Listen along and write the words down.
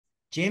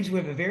James, we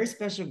have a very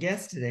special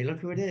guest today.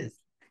 Look who it is.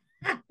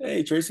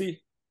 Hey,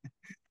 Tracy.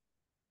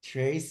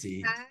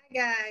 Tracy. Hi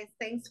guys,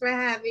 thanks for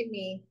having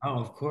me. Oh,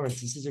 of course.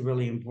 This is a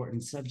really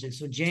important subject.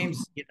 So,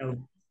 James,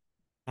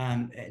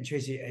 and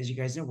Tracy, as you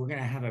guys know, we're going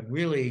to have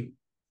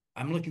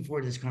I'm looking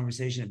forward to this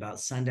conversation about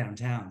Sundown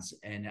Towns.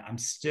 And I'm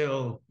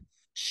still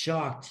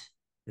shocked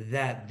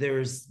that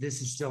this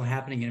is still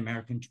happening in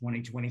America in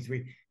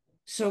 2023.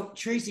 So,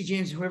 Tracy,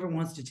 James, whoever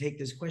wants to take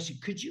this question,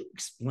 could you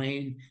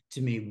explain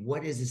to me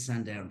what is a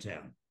sundown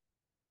town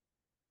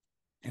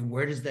and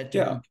where does that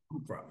Yeah, term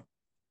come from?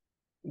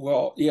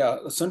 well, yeah,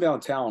 Sundown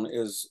Town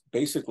is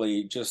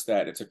basically just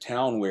that. It's a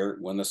town where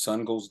when the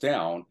sun goes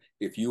down,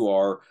 if you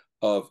are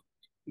of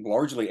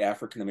largely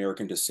African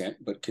American descent,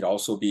 but could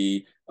also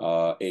be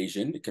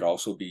Asian, it could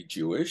also be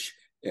Jewish,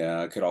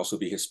 it could also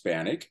be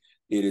Hispanic.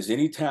 It is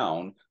any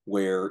town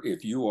where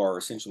if you are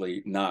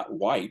essentially not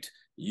white,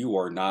 you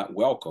are not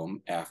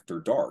welcome after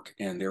dark.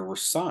 And there were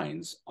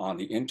signs on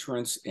the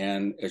entrance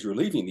and as you're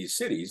leaving these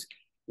cities,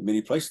 in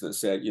many places that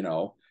said,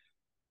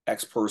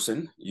 X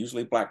person,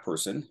 usually black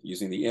person,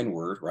 using the N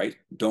word, right?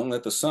 Don't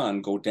let the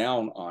sun go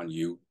down on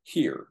you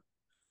here.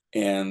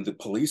 And the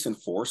police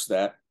enforce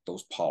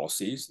those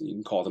policies. You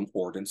can call them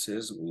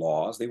ordinances,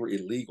 laws. They were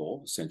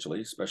illegal,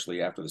 essentially,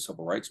 especially after the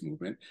civil rights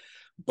movement,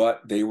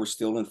 but they were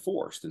still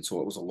enforced. And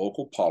so it was a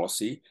local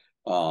policy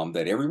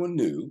that everyone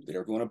knew, that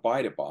everyone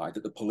abided by,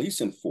 that the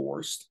police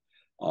enforced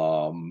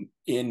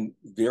in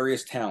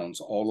various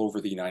towns all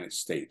over the United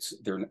States.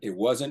 It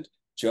wasn't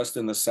just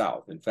in the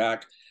South. In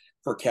fact,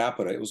 per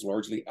capita, it was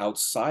largely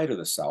outside of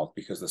the South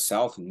because the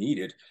South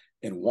needed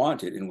and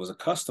wanted and was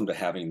accustomed to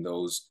having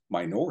those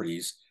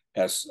minorities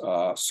as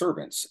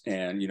servants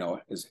and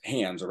as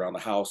hands around the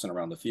house and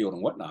around the field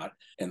and whatnot.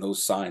 And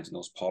those signs and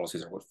those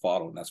policies are what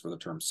followed, and that's where the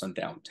term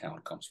sundown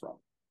town comes from.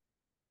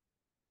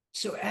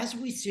 So as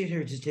we sit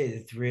here today, the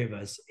three of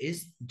us,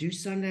 do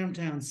sundown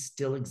towns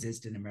still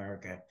exist in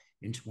America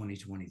in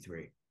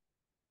 2023?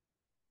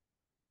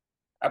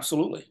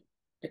 Absolutely.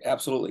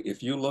 Absolutely.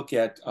 If you look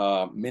at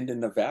Minden,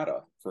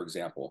 Nevada, for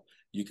example,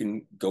 you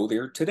can go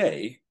there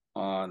today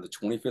on the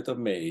 25th of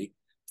May,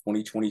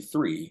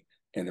 2023,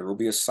 and there will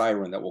be a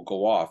siren that will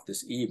go off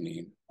this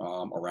evening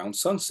around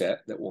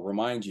sunset that will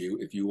remind you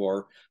if you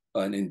are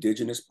an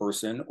indigenous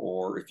person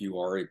or if you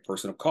are a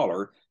person of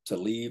color to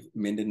leave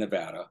Minden,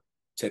 Nevada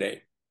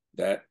today.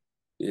 That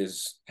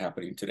is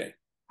happening today.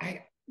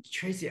 I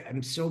Tracy,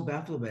 I'm so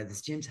baffled by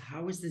this. James,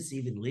 how is this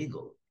even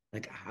legal?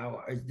 Like,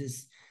 how are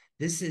this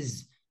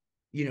is,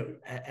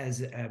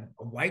 as a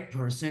white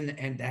person,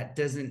 and that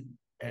doesn't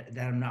that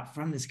I'm not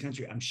from this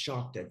country, I'm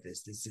shocked at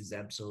this. This is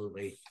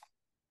absolutely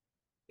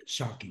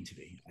shocking to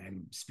me.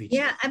 I'm speechless.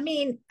 Yeah, I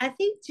mean, I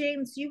think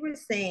James, you were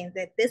saying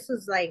that this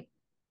was like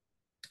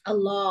a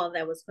law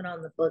that was put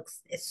on the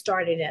books. It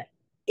started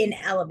in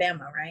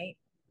Alabama, right?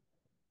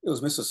 It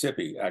was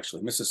Mississippi,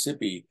 actually.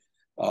 Mississippi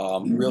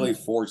really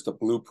forged the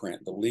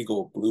blueprint, the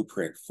legal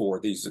blueprint for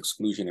these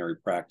exclusionary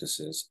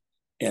practices.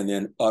 And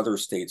then other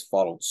states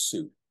followed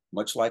suit,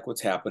 much like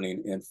what's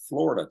happening in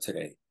Florida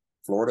today.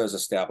 Florida is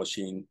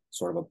establishing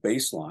sort of a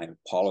baseline of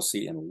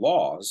policy and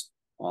laws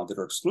that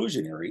are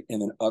exclusionary.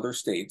 And then other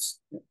states,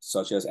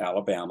 such as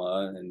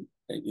Alabama and,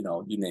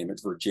 you name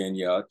it,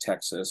 Virginia,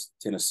 Texas,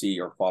 Tennessee,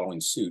 are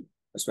following suit,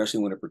 especially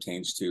when it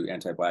pertains to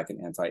anti-Black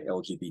and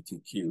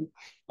anti-LGBTQ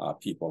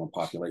people and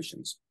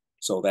populations.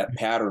 So that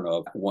pattern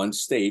of one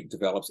state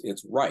develops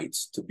its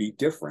rights to be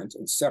different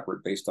and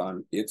separate based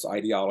on its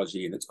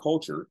ideology and its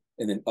culture,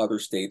 and then other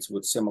states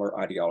with similar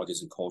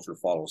ideologies and culture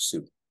follow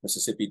suit.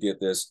 Mississippi did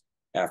this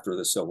after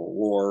the Civil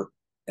War,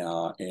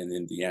 and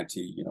in the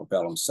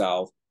ante-bellum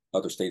South,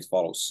 other states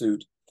followed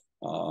suit.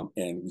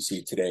 And we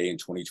see today in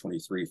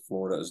 2023,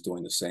 Florida is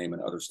doing the same,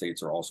 and other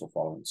states are also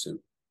following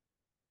suit.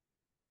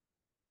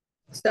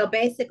 So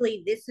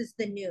basically, this is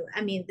the new.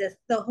 I mean,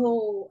 the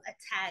whole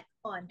attack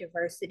on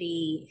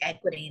diversity,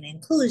 equity, and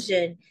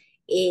inclusion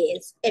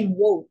is and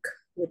woke,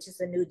 which is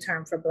a new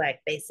term for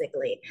Black,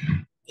 basically,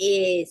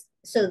 is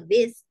so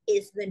this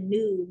is the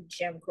new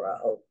Jim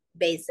Crow,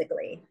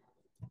 basically.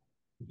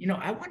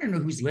 I want to know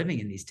who's living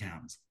in these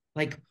towns.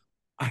 Like,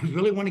 I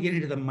really want to get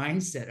into the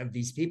mindset of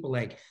these people.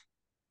 Like,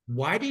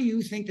 why do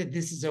you think that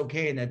this is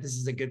okay and that this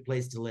is a good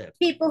place to live?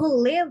 People who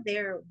live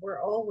there were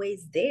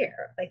always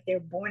there, like they're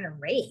born and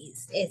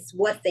raised. It's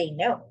what they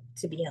know,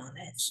 to be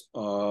honest.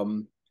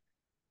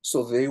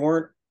 So they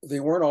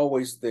weren't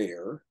always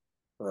there,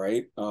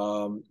 right?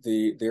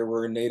 There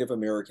were Native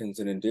Americans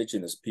and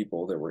indigenous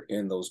people that were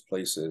in those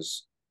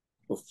places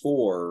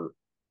before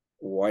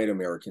white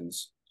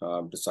Americans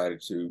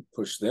decided to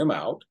push them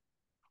out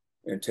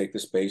and take the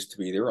space to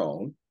be their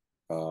own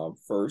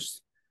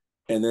first,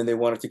 and then they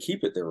wanted to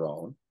keep it their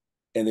own,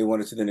 and they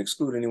wanted to then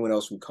exclude anyone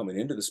else from coming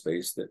into the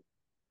space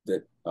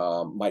that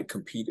might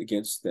compete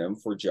against them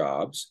for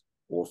jobs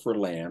or for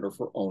land or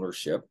for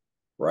ownership,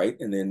 right?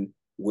 And then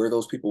where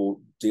those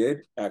people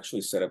did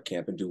actually set up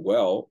camp and do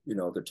well,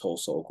 the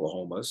Tulsa,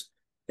 Oklahomas,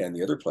 and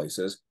the other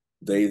places,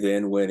 they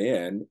then went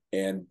in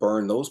and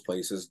burned those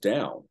places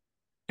down.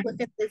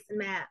 Look at this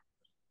map.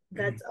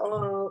 That's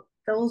all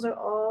those are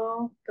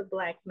all the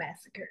Black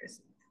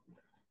massacres.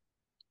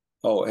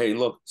 Oh, hey,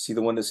 look, see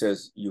the one that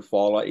says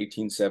Eufaula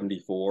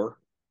 1874?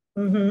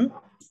 Mm-hmm.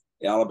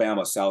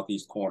 Alabama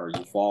southeast corner,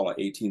 Eufaula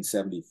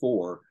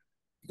 1874.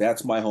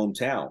 That's my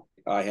hometown.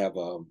 I have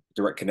a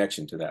direct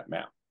connection to that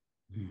map.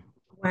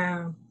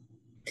 Wow.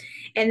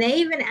 And they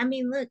even, I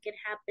mean, look, it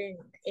happened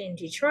in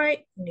Detroit,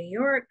 New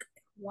York,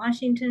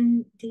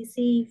 Washington,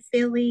 D.C.,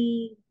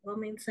 Philly,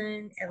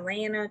 Wilmington,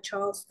 Atlanta,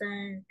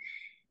 Charleston,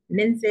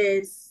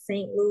 Memphis,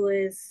 St.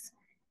 Louis,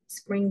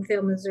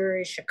 Springfield,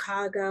 Missouri,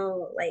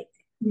 Chicago. Like,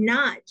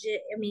 not just,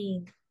 I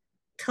mean,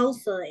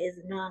 Tulsa is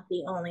not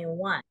the only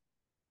one.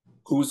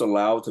 Who's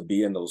allowed to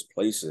be in those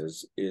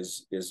places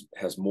is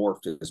has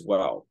morphed as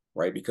well,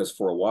 right? Because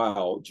for a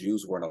while,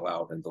 Jews weren't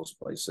allowed in those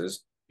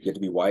places. You had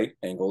to be white,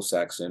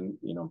 Anglo-Saxon,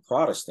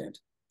 Protestant.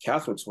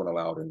 Catholics weren't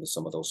allowed into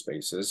some of those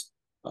spaces.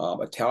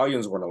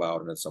 Italians weren't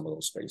allowed into some of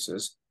those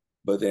spaces.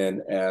 But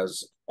then,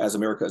 as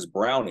America is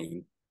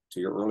browning, to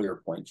your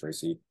earlier point,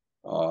 Tracey,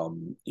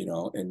 and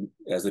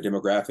as the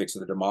demographics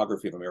and the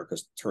demography of America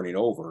is turning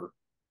over,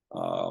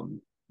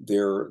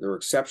 their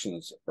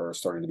exceptions are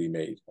starting to be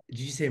made. Did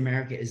you say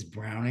America is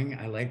browning?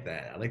 I like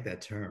that. I like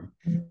that term.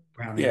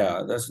 Browning.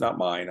 Yeah, that's not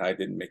mine. I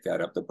didn't make that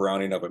up. The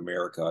browning of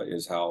America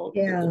is how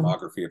the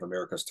demography of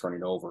America is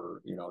turning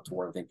over, to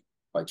where I think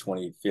by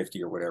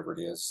 2050 or whatever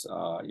it is,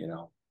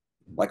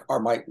 like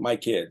my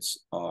kids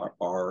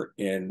are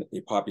in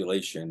a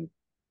population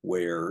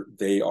where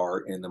they are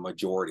in the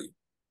majority.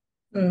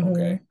 Mm-hmm.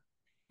 Okay.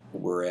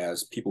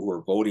 Whereas people who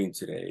are voting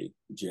today,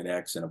 Gen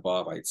X and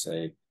above, I'd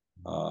say,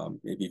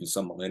 maybe even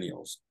some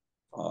millennials,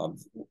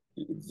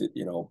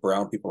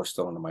 brown people are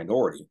still in the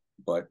minority,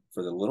 but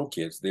for the little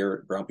kids,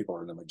 brown people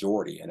are in the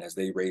majority. And as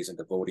they raise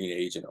into voting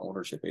age and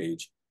ownership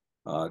age,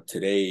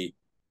 today,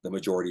 the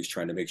majority is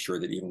trying to make sure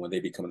that even when they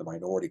become the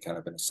minority, kind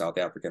of in a South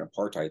African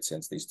apartheid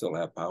sense, they still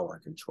have power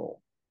and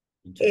control.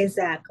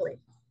 Exactly.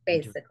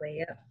 Basically,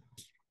 yeah.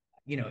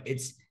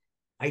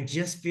 I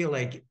just feel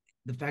like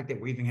the fact that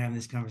we're even having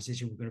this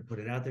conversation, we're going to put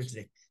it out there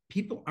today.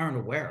 People aren't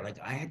aware. Like,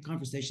 I had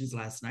conversations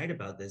last night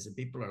about this, and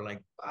people are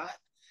like, what?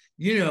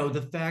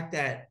 The fact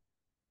that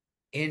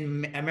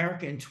in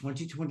America in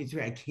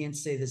 2023, I can't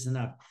say this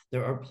enough,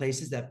 there are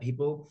places that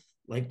people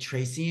like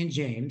Tracey and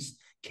James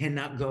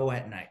cannot go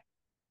at night.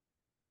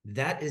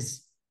 That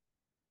is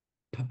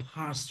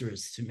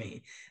preposterous to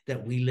me,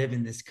 that we live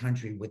in this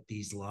country with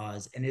these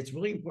laws. And it's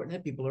really important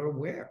that people are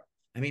aware.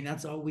 I mean,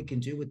 that's all we can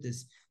do with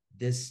these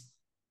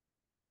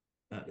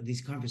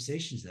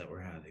conversations that we're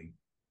having.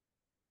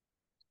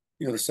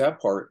 The sad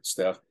part,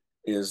 Steph,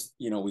 is,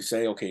 we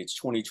say, okay, it's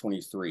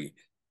 2023.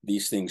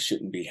 These things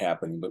shouldn't be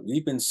happening. But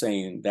we've been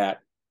saying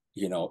that,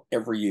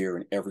 every year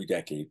and every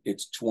decade.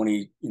 It's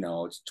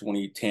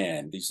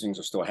 2010. These things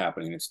are still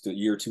happening. It's the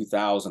year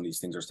 2000. These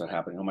things are still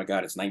happening. Oh my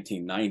God, it's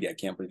 1990. I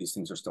can't believe these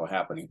things are still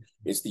happening.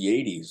 It's the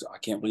 80s. I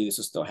can't believe this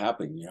is still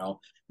happening.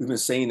 We've been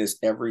saying this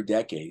every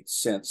decade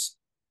since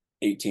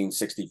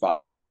 1865.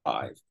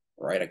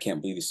 Right? I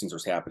can't believe these things are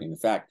happening. In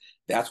fact,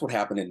 that's what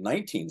happened in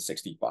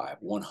 1965,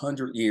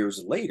 100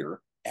 years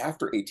later,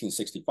 after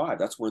 1865.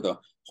 That's where the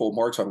whole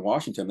March on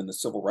Washington and the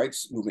Civil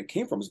Rights Movement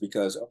came from, is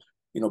because,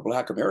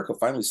 Black America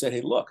finally said,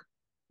 hey, look,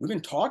 we've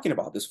been talking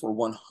about this for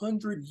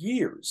 100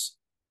 years.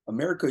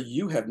 America,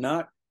 you have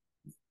not,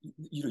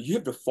 you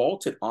have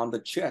defaulted on the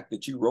check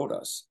that you wrote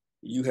us.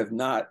 You have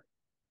not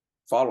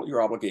followed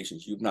your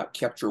obligations. You've not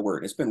kept your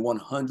word. It's been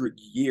 100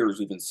 years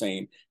we've been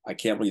saying, I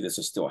can't believe this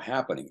is still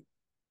happening.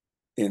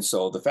 And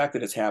so the fact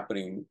that it's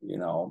happening,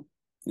 now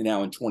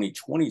in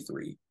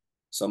 2023,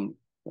 some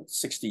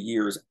 60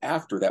 years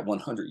after that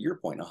 100-year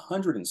point,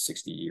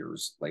 160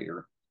 years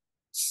later,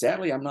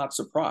 sadly, I'm not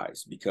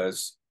surprised,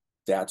 because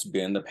that's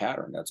been the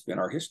pattern. That's been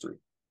our history.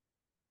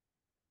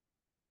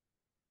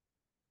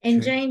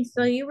 And James,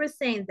 so you were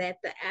saying that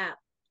the app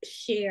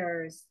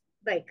shares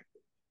like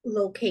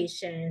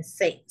location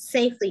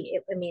safely.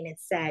 I mean,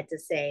 it's sad to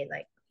say,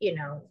 like,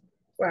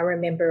 I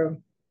remember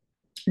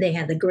they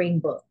had the Green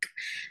Book.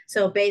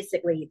 So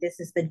basically, this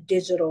is the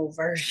digital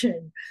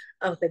version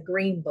of the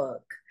Green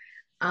Book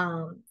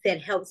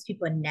that helps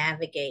people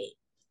navigate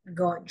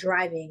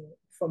driving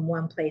from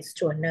one place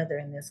to another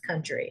in this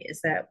country.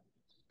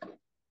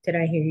 Did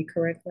I hear you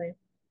correctly?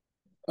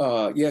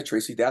 Yeah,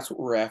 Tracey, that's what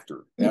we're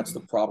after. That's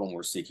the problem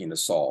we're seeking to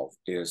solve,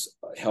 is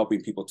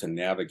helping people to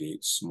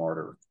navigate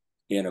smarter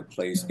in a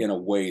place, in a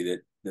way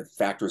that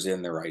factors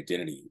in their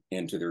identity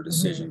into their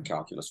decision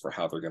calculus for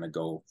how they're going to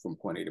go from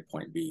point A to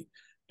point B.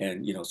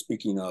 And,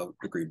 speaking of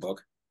the Green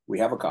Book, we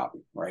have a copy,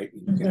 right?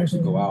 You can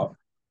actually go out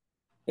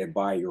and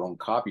buy your own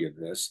copy of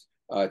this.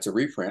 It's a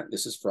reprint.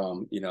 This is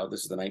from, this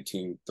is the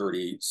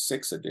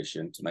 1936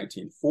 edition to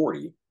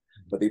 1940.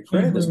 But they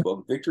printed this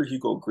book. Victor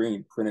Hugo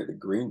Green printed the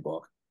Green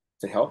Book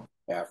to help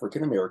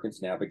African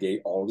Americans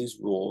navigate all these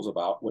rules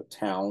about what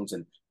towns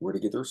and where to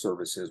get their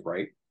services,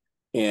 right?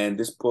 And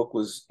this book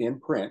was in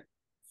print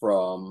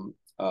from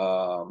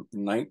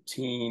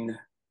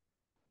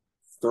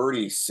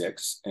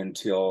 1936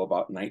 until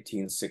about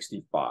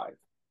 1965.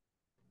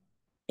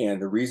 And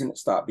the reason it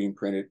stopped being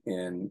printed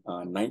in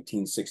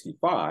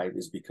 1965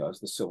 is because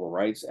the Civil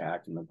Rights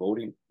Act and the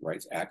Voting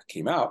Rights Act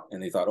came out,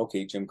 and they thought,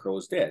 okay, Jim Crow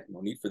is dead.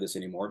 No need for this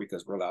anymore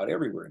because we're allowed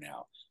everywhere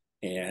now.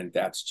 And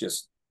that's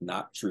just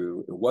not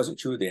true. It wasn't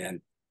true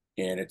then,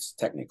 and it's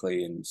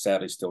technically and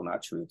sadly still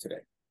not true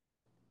today.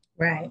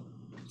 Right.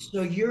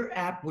 So your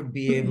app would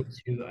be able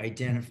to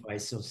identify,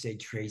 so say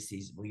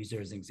Tracy's, we'll use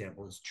her as an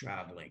example, is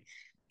traveling,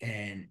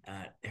 and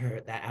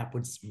that app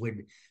would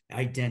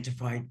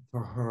identify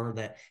for her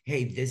that,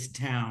 hey, this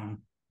town,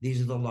 these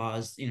are the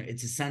laws,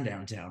 it's a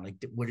sundown town. Like,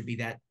 would it be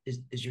that,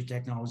 is your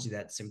technology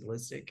that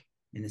simplistic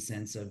in the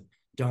sense of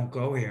don't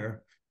go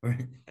here? Or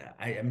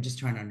I'm just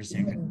trying to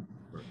understand.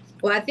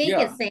 Well, I think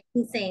Yeah.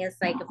 he's saying it's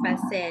like if I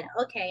said,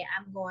 okay,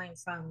 I'm going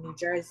from New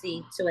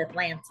Jersey to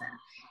Atlanta,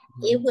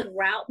 it would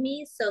route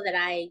me so that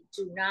I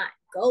do not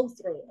go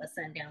through a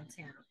sundown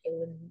town. It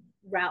would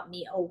route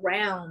me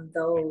around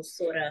those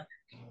sort of,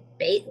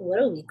 what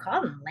do we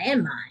call them?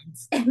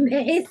 Landmines. And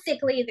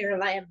basically, they're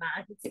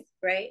landmines,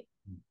 right?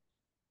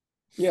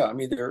 Yeah, I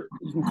mean, you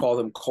can call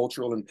them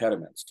cultural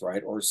impediments,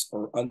 right, or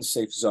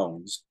unsafe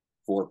zones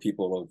for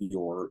people of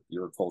your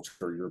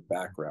culture, your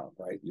background,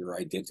 right, your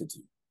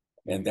identity.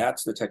 And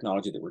that's the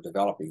technology that we're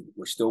developing.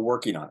 We're still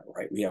working on it,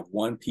 right? We have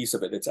one piece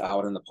of it that's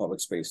out in the public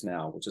space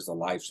now, which is the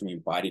live streaming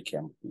body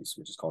camera piece,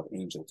 which is called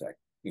Angel Tech,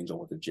 Angel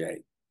with a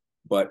J.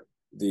 But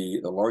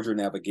the larger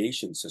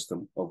navigation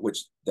system, of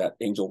which that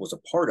Angel was a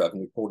part of, and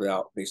we pulled it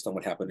out based on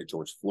what happened to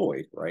George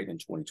Floyd, right, in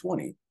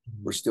 2020.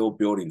 We're still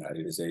building that.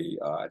 It is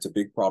it's a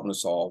big problem to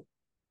solve.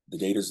 The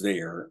data's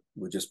there.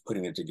 We're just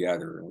putting it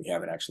together, and we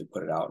haven't actually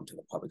put it out into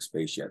the public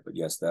space yet. But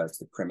yes, that's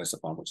the premise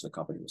upon which the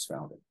company was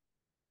founded.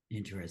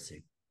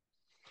 Interesting.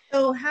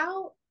 So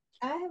I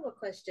have a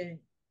question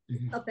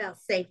about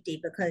safety,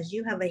 because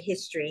you have a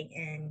history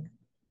in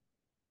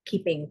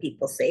keeping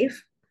people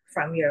safe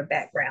from your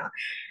background.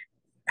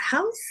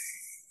 How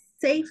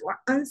safe or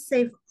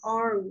unsafe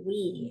are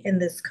we in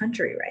this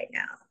country right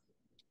now?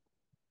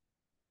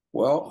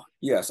 Well,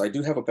 yes, I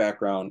do have a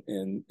background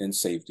in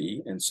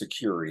safety and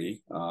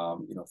security.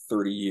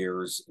 30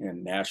 years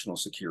in national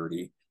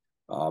security,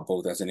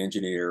 both as an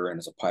engineer and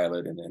as a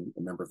pilot, and then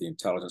a member of the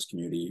intelligence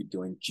community,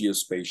 doing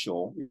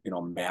geospatial,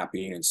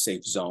 mapping and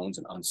safe zones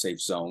and unsafe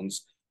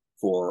zones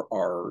for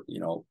our,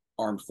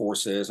 armed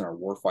forces and our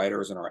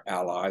warfighters and our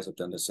allies. I've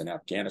done this in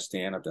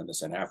Afghanistan. I've done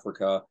this in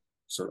Africa,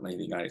 certainly in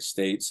the United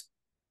States.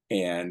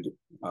 And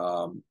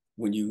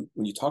when you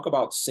talk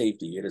about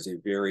safety, it is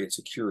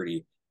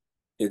security.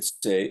 It's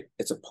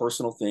a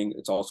personal thing.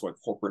 It's also a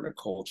corporate and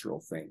a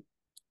cultural thing.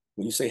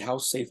 When you say how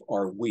safe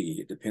are we,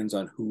 it depends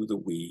on who the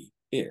we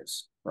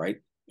is, right?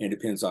 And it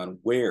depends on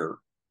where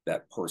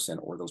that person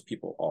or those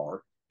people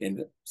are.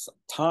 And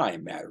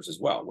time matters as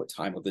well. What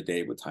time of the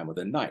day, what time of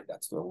the night.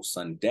 That's the whole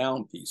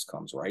sundown piece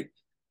comes, right?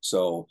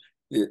 So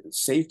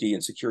safety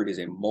and security is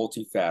a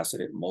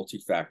multifaceted,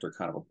 multi-factor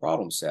kind of a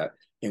problem set.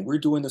 And we're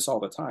doing this all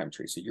the time,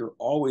 Tracy. You're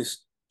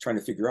always trying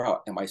to figure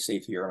out, am I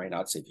safe here? Am I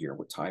not safe here?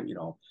 What time,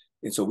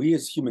 And so we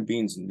as human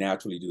beings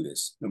naturally do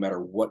this, no matter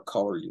what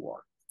color you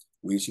are.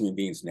 We as human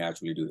beings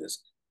naturally do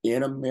this.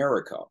 In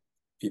America,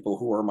 people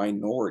who are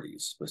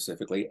minorities,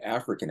 specifically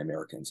African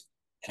Americans,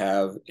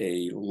 have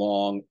a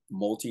long,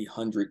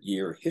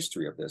 multi-hundred-year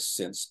history of this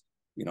since,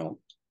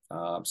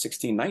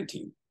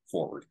 1619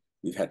 forward.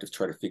 We've had to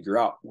try to figure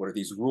out, what are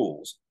these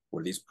rules?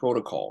 What are these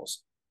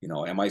protocols?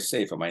 Am I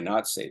safe? Am I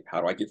not safe?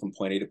 How do I get from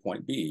point A to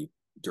point B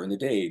during the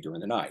day, during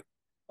the night?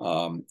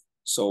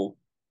 So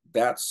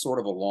that's sort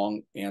of a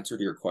long answer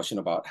to your question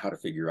about how to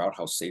figure out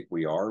how safe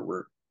we are.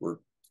 We're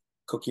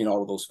cooking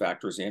all of those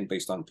factors in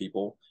based on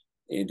people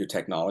into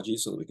technology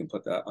so that we can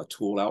put a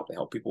tool out to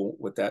help people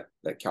with that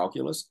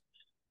calculus.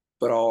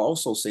 But I'll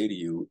also say to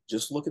you,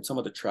 just look at some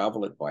of the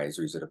travel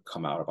advisories that have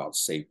come out about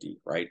safety,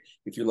 right?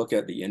 If you look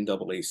at the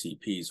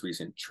NAACP's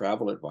recent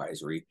travel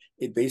advisory,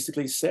 it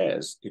basically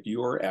says if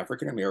you are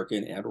African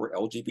American and or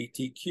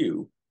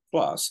LGBTQ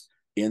plus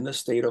in the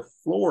state of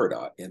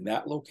Florida, in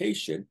that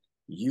location,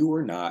 you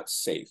are not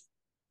safe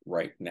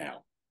right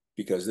now,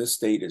 because this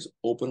state is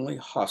openly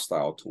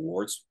hostile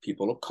towards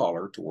people of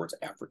color, towards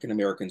African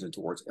Americans, and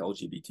towards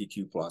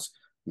LGBTQ plus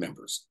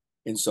members.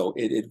 And so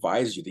it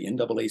advises you, the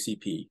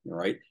NAACP,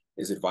 right,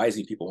 is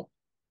advising people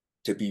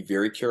to be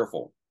very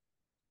careful,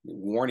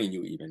 warning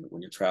you even when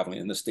you're traveling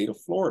in the state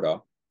of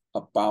Florida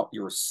about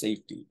your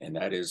safety. And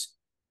that is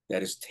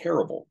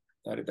terrible.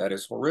 That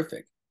is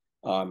horrific.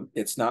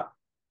 It's not,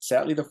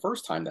 sadly, the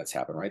first time that's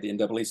happened, right? The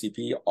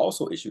NAACP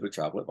also issued a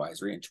travel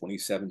advisory in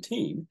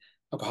 2017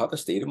 about the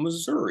state of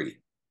Missouri,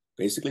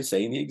 basically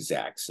saying the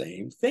exact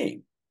same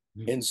thing.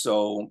 And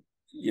so,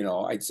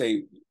 I'd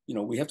say,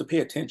 we have to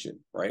pay attention,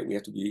 right? We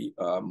have to be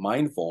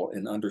mindful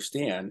and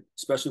understand,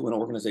 especially when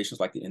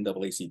organizations like the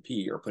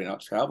NAACP are putting out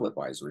travel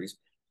advisories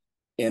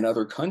and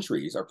other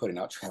countries are putting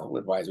out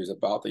travel advisories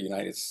about the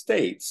United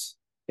States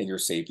and your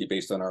safety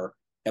based on our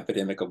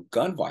epidemic of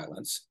gun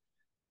violence.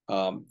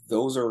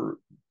 Those are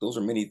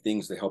many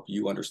things that help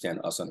you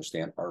understand, us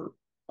understand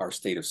our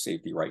state of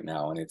safety right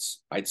now. And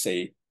I'd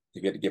say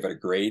if you had to give it a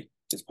grade,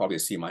 it's probably a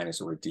C-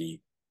 or a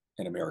D.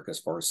 in America as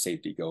far as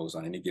safety goes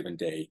on any given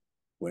day.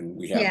 When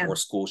we have Yeah. more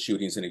school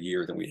shootings in a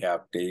year than we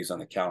have days on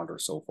the calendar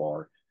so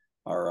far,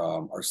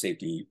 our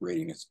safety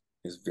rating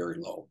is very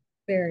low.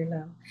 Very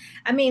low.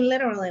 I mean,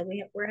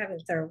 literally, we're having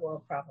third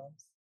world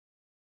problems.